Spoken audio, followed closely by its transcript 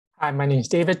Hi, my name is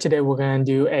David. Today we're going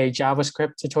to do a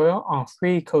JavaScript tutorial on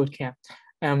freeCodeCamp,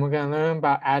 and we're going to learn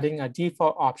about adding a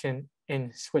default option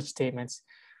in switch statements.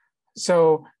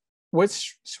 So with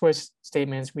switch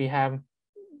statements, we have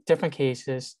different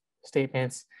cases,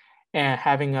 statements, and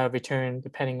having a return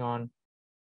depending on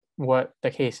what the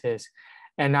case is.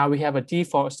 And now we have a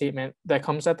default statement that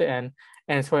comes at the end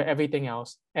and it's for everything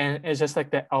else. And it's just like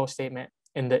the else statement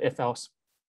in the if else.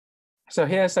 So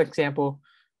here's an example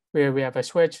where we have a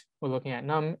switch. We're looking at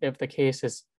num. If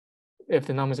the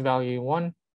num is value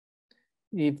 1,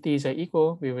 if these are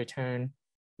equal,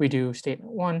 we do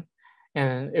statement 1.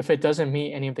 And if it doesn't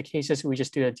meet any of the cases, we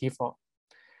just do a default.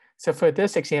 So for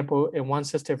this example, it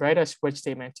wants us to write a switch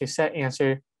statement to set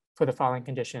answer for the following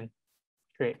condition.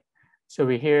 Great. So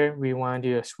we want to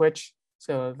do a switch.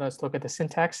 So let's look at the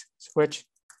syntax, switch.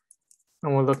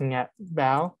 And we're looking at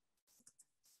val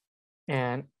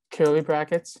and curly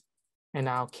brackets, and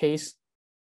now case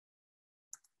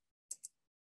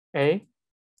A.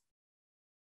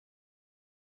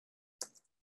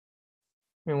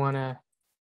 We want to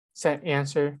set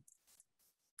answer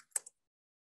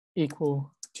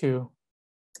equal to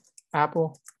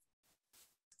apple,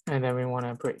 and then we want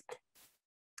to break.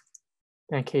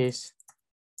 Then case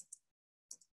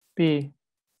B,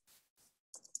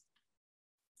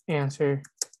 answer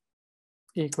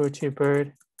equal to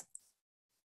bird,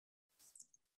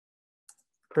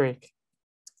 break.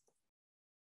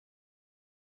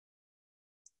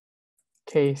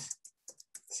 Case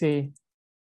C,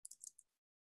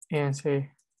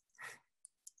 answer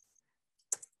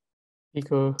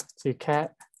equal to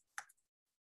cat,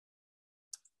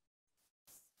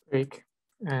 break,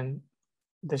 and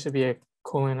there should be a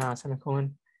colon, not a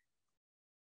semicolon,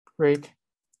 break.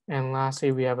 And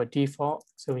lastly, we have a default.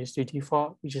 So we just do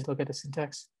default. We just look at the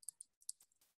syntax,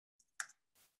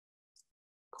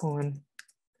 colon,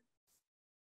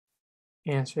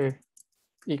 answer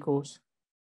equals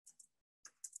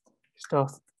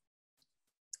stuff,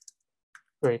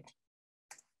 break.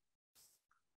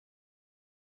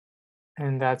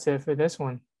 And that's it for this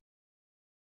one.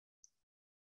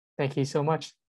 Thank you so much.